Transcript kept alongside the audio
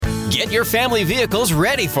Get your family vehicles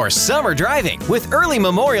ready for summer driving with early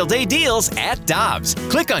Memorial Day deals at Dobbs.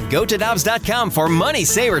 Click on GoToDobbs.com for money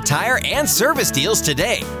saver tire and service deals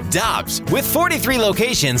today. Dobbs, with 43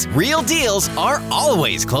 locations, real deals are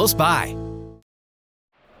always close by.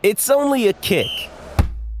 It's only a kick,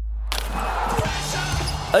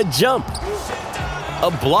 a jump,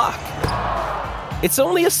 a block. It's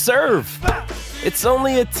only a serve. It's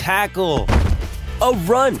only a tackle, a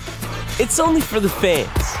run. It's only for the fans.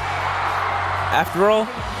 After all,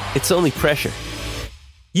 it's only pressure.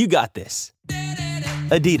 You got this.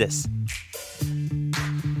 Adidas.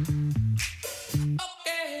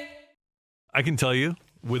 I can tell you,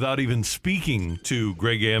 without even speaking to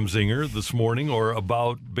Greg Amsinger this morning or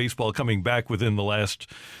about baseball coming back within the last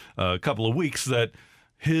couple of weeks, that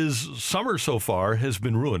his summer so far has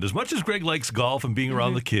been ruined. As much as Greg likes golf and being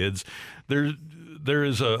around the kids, there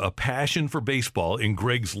is a passion for baseball in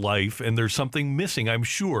Greg's life, and there's something missing, I'm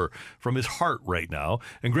sure, from his heart right now.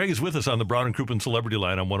 And Greg is with us on the Brown and Crouppen Celebrity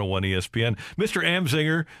Line on 101 ESPN. Mr.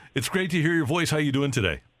 Amsinger, it's great to hear your voice. How you doing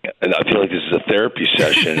today? And I feel like this is a therapy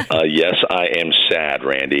session. Yes, I am sad,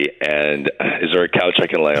 Randy. And is there a couch I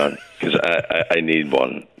can lay on? Because I need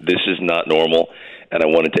one. This is not normal, and I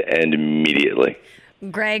want it to end immediately.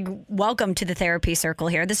 Greg, welcome to the therapy circle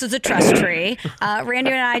here. This is a trust tree. Randy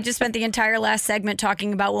and I just spent the entire last segment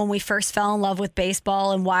talking about when we first fell in love with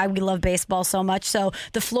baseball and why we love baseball so much. So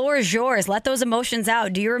the floor is yours. Let those emotions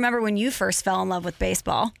out. Do you remember when you first fell in love with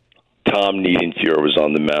baseball? Tom Niedenfuhr was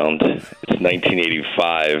on the mound. It's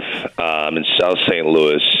 1985 in South St.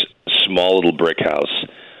 Louis, small little brick house.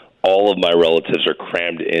 All of my relatives are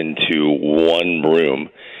crammed into one room.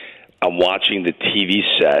 I'm watching the TV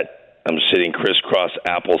set. I'm sitting crisscross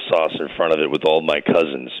applesauce in front of it with all my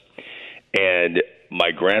cousins. And my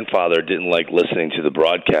grandfather didn't like listening to the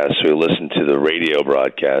broadcast, so he listened to the radio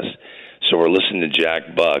broadcast. So we're listening to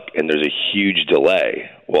Jack Buck, and there's a huge delay.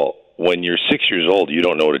 Well, when you're 6 years old, you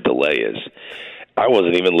don't know what a delay is. I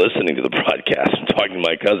wasn't even listening to the broadcast. I'm talking to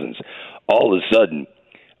my cousins. All of a sudden,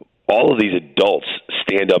 all of these adults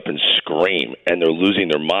stand up and scream, and they're losing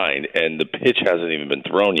their mind, and the pitch hasn't even been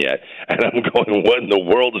thrown yet. And I'm going, what in the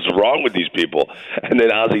world is wrong with these people? And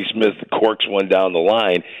then Ozzie Smith corks one down the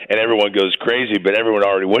line, and everyone goes crazy, but everyone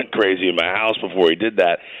already went crazy in my house before he did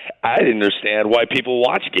that. I didn't understand why people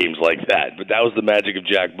watch games like that, but that was the magic of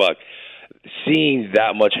Jack Buck. Seeing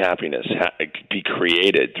that much happiness be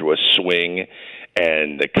created through a swing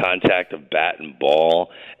and the contact of bat and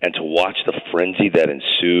ball, and to watch the frenzy that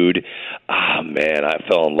ensued, man, I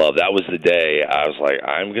fell in love. That was the day I was like,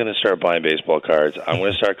 I'm going to start buying baseball cards. I'm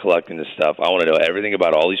going to start collecting this stuff. I want to know everything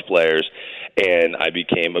about all these players, and I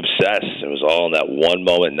became obsessed. It was all in that one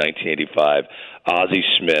moment in 1985. Ozzie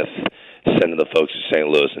Smith sending the folks of St.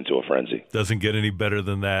 Louis into a frenzy. Doesn't get any better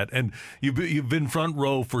than that. And you've been front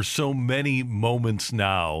row for so many moments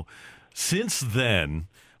now. Since then,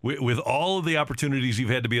 with all of the opportunities you've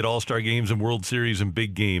had to be at All-Star games and World Series and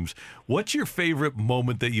big games, what's your favorite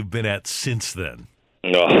moment that you've been at since then?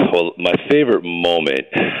 Well, my favorite moment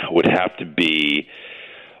would have to be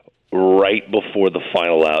right before the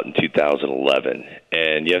final out in 2011.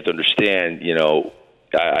 And you have to understand,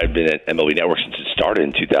 I've been at MLB Network since it started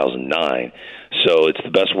in 2009, so it's the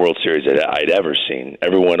best World Series that I'd ever seen.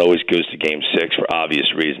 Everyone always goes to Game 6 for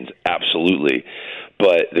obvious reasons, absolutely.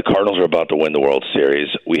 But the Cardinals are about to win the World Series.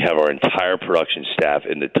 We have our entire production staff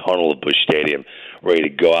in the tunnel of Busch Stadium ready to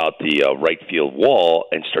go out the right field wall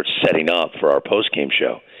and start setting up for our post-game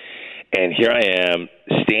show. And here I am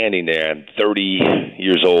standing there. I'm 30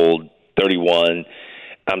 years old, 31.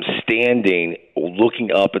 I'm standing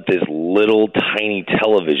looking up at this little tiny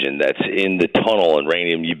television that's in the tunnel. And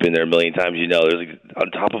Randy, you've been there a million times. There's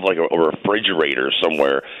on top of like a refrigerator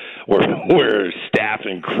somewhere where staff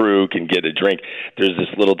and crew can get a drink. There's this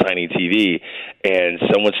little tiny TV, and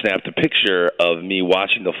someone snapped a picture of me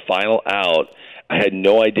watching the final out. I had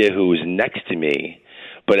no idea who was next to me,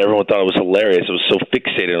 but everyone thought it was hilarious. I was so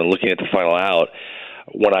fixated on looking at the final out.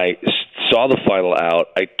 When I saw the final out,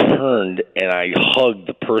 I turned and I hugged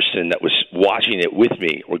the person that was watching it with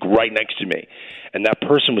me, like right next to me. And that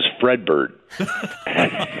person was Fred Bird.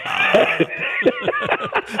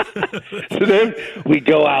 So then we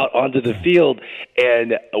go out onto the field,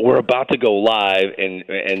 and we're about to go live,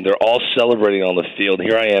 and they're all celebrating on the field.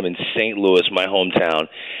 Here I am in St. Louis, my hometown,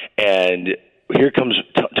 and here comes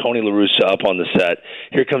Tony La Russa up on the set.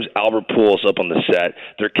 Here comes Albert Pujols up on the set.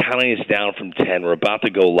 They're counting us down from 10. We're about to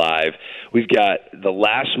go live. We've got the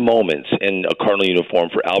last moments in a Cardinal uniform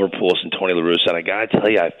for Albert Pujols and Tony La Russa, and I got to tell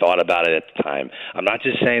you, I thought about it at the time. I'm not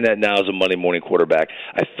just saying that now as a Monday morning quarterback.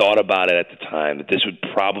 I thought about it at the time, that this would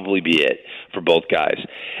probably be it for both guys.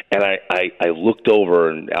 And I looked over,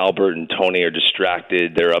 and Albert and Tony are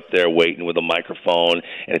distracted. They're up there waiting with a microphone,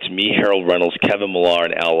 and it's me, Harold Reynolds, Kevin Millar,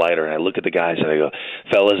 and Al Leiter. And I look at the guys, and I go,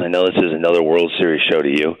 fellas, I know this is another World Series show to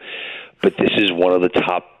you, but this is one of the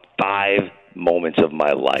top 5 moments of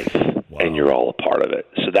my life, and you're all a part of it.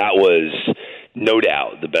 So that was, no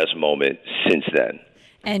doubt, the best moment since then.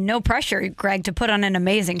 And no pressure, Greg, to put on an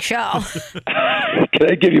amazing show.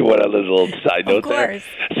 Can I give you one other little side note there?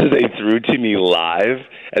 So they threw to me live,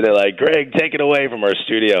 and they're like, Greg, take it away from our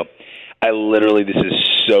studio. I literally, this is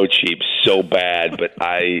so cheap, so bad, but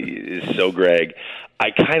it's so Greg.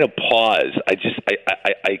 I kind of paused.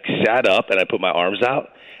 I sat up, and I put my arms out,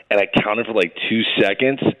 and I counted for like 2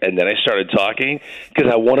 seconds, and then I started talking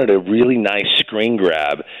because I wanted a really nice screen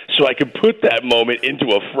grab so I could put that moment into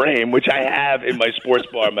a frame, which I have in my sports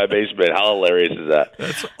bar in my basement. How hilarious is that?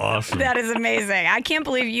 That's awesome. That is amazing. I can't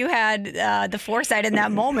believe you had the foresight in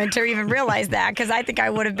that moment to even realize that, because I think I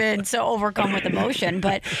would have been so overcome with emotion.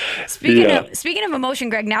 But speaking of emotion,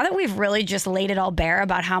 Greg, now that we've really just laid it all bare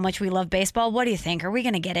about how much we love baseball, what do you think? Are we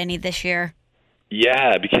going to get any this year?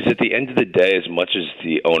 Yeah, because at the end of the day, as much as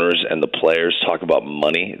the owners and the players talk about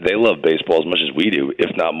money, they love baseball as much as we do,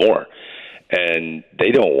 if not more. And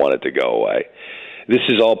they don't want it to go away. This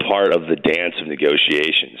is all part of the dance of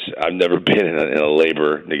negotiations. I've never been in a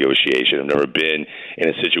labor negotiation. I've never been in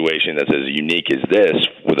a situation that's as unique as this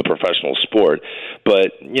with a professional sport.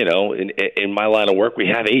 But, you know, in my line of work,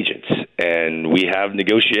 we have agents and we have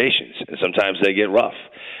negotiations. And sometimes they get rough.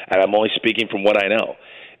 And I'm only speaking from what I know.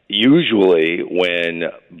 Usually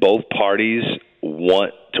when both parties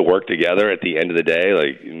want to work together at the end of the day,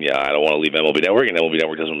 like, I don't want to leave MLB Network, and MLB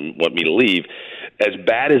Network doesn't want me to leave, as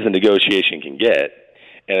bad as the negotiation can get,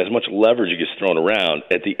 and as much leverage gets thrown around,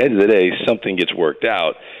 at the end of the day, something gets worked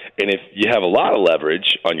out. And if you have a lot of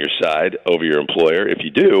leverage on your side over your employer, if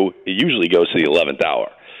you do, it usually goes to the 11th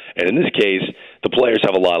hour. And in this case, the players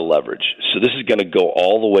have a lot of leverage. So this is going to go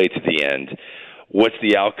all the way to the end. What's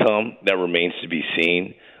the outcome? That remains to be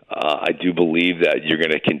seen. I do believe that you're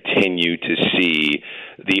going to continue to see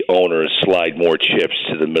the owners slide more chips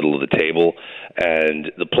to the middle of the table.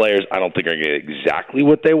 And the players, I don't think, are going to get exactly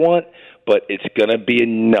what they want, but it's going to be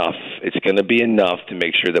enough. It's going to be enough to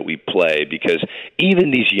make sure that we play, because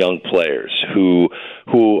even these young players who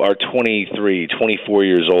are 23, 24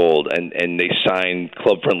 years old, and they sign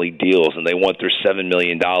club-friendly deals, and they want their $7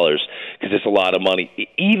 million because it's a lot of money,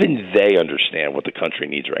 even they understand what the country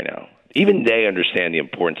needs right now. Even they understand the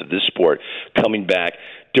importance of this sport coming back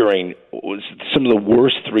during some of the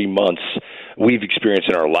worst 3 months we've experienced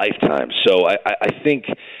in our lifetime. So I think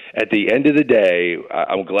at the end of the day,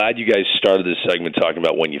 I'm glad you guys started this segment talking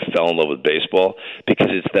about when you fell in love with baseball, because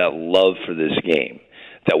it's that love for this game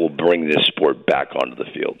that will bring this sport back onto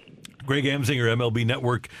the field. Greg Amsinger, MLB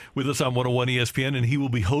Network, with us on 101 ESPN, and he will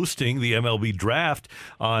be hosting the MLB Draft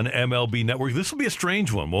on MLB Network. This will be a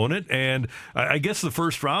strange one, won't it? And I guess the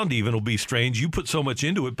first round even will be strange. You put so much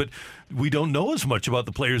into it, but we don't know as much about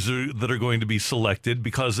the players that are going to be selected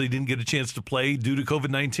because they didn't get a chance to play due to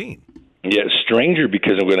COVID-19. Yeah, stranger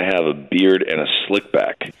because I'm going to have a beard and a slick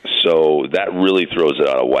back, so that really throws it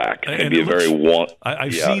out of whack. It's going to be a very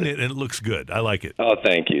I've seen it, and it looks good. I like it. Oh,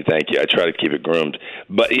 thank you. I try to keep it groomed.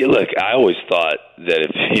 But look, I always thought that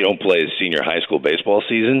if you don't play a senior high school baseball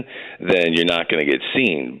season, then you're not going to get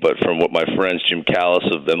seen. But from what my friends Jim Callis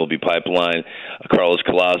of MLB Pipeline, Carlos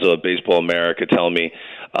Collazo of Baseball America tell me,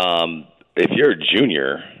 if you're a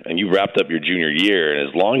junior and you wrapped up your junior year, and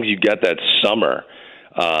as long as you got that summer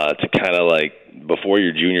to kind of like before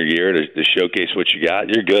your junior year to showcase what you got,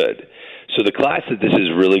 you're good. So the class that this is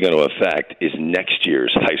really going to affect is next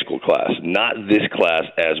year's high school class, not this class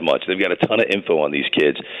as much. They've got a ton of info on these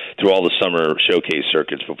kids through all the summer showcase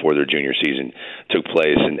circuits before their junior season took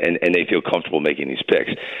place, and they feel comfortable making these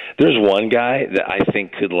picks. There's one guy that I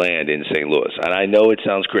think could land in St. Louis, and I know it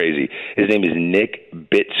sounds crazy. His name is Nick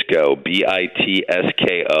Bitsko, Bitsko.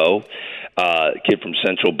 Kid from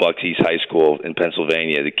Central Bucks East High School in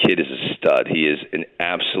Pennsylvania. The kid is a stud. He is an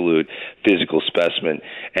absolute physical specimen,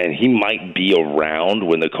 and he might be around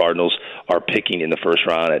when the Cardinals are picking in the first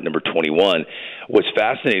round at number 21. What's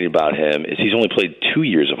fascinating about him is he's only played 2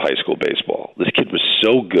 years of high school baseball. This kid was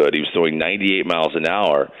so good, he was throwing 98 miles an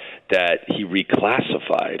hour, that he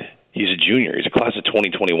reclassified He's a junior. He's a class of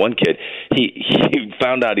 2021 kid. He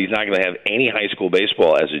found out he's not going to have any high school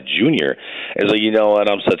baseball as a junior. And he's like, you know what?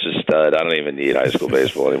 I'm such a stud. I don't even need high school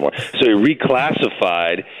baseball anymore. So he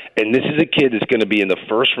reclassified, and this is a kid that's going to be in the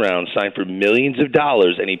first round, signed for millions of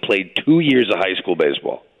dollars, and he played 2 years of high school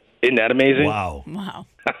baseball. Isn't that amazing? Wow.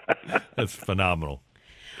 That's phenomenal.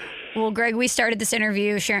 Well, Greg, we started this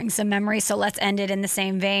interview sharing some memories, so let's end it in the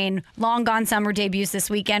same vein. Long gone summer debuts this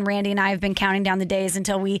weekend. Randy and I have been counting down the days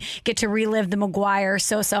until we get to relive the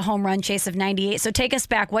McGuire-Sosa home run chase of 98. So take us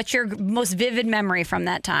back. What's your most vivid memory from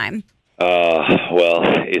that time? Well,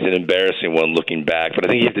 it's an embarrassing one looking back, but I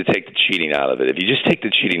think you have to take the cheating out of it. If you just take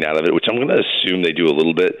the cheating out of it, which I'm going to assume they do a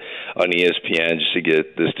little bit on ESPN just to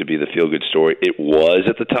get this to be the feel-good story, it was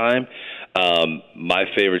at the time. My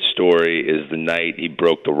favorite story is the night he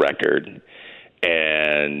broke the record,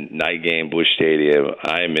 and night game, Busch Stadium.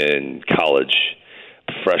 I'm in college,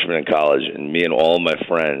 freshman in college, and me and all of my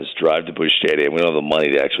friends drive to Busch Stadium. We don't have the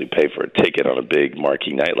money to actually pay for a ticket on a big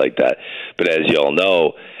marquee night like that. But as you all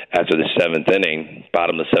know, after the seventh inning,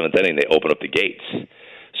 bottom of the seventh inning, they open up the gates.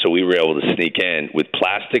 So we were able to sneak in with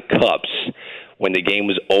plastic cups. When the game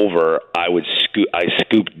was over, I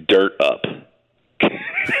scooped dirt up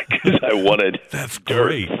because I wanted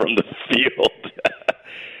dirt from the field.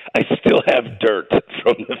 I still have dirt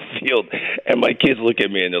from the field. And my kids look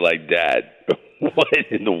at me and they're like, Dad, what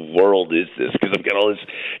in the world is this? Because I've got all this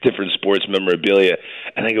different sports memorabilia.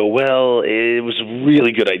 And I go, well, it was a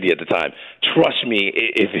really good idea at the time. Trust me,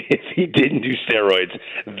 if he didn't do steroids,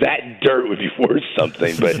 that dirt would be worth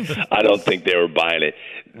something. But I don't think they were buying it.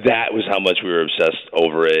 That was how much we were obsessed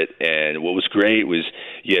over it. And what was great was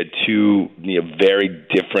you had two very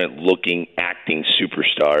different looking acting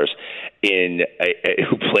superstars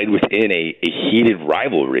who played within a heated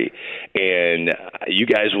rivalry. And you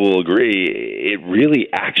guys will agree, it really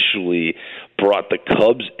actually brought the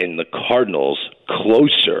Cubs and the Cardinals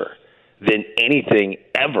closer than anything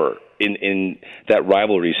ever in that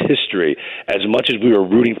rivalry's history. As much as we were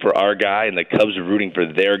rooting for our guy and the Cubs were rooting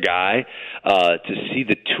for their guy, to see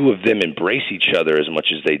the two of them embrace each other as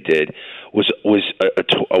much as they did was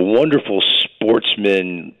a wonderful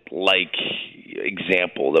sportsman-like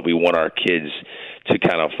example that we want our kids to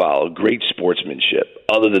kind of follow. Great sportsmanship,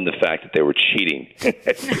 other than the fact that they were cheating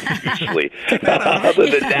usually. Other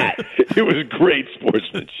than that, it was great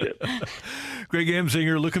sportsmanship. Greg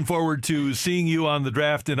Amsinger, looking forward to seeing you on the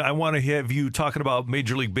draft, and I want to have you talking about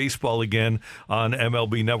Major League Baseball again on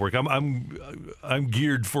MLB Network. I'm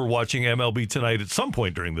geared for watching MLB tonight at some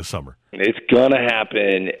point during the summer. It's going to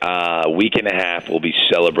happen. A week and a half we'll be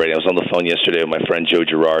celebrating. I was on the phone yesterday with my friend Joe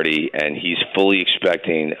Girardi, and he's fully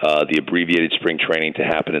expecting the abbreviated spring training to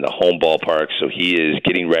happen in the home ballpark. So he is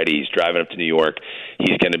getting ready. He's driving up to New York.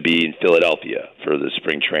 He's going to be in Philadelphia for the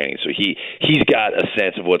spring training. So he's got a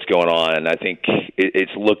sense of what's going on, and I think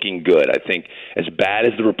it's looking good. I think as bad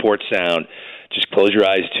as the reports sound, just close your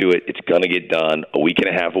eyes to it. It's going to get done. A week and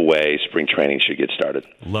a half away, spring training should get started.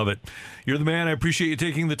 Love it. You're the man. I appreciate you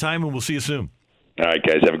taking the time, and we'll see you soon. All right,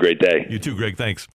 guys. Have a great day. You too, Greg. Thanks.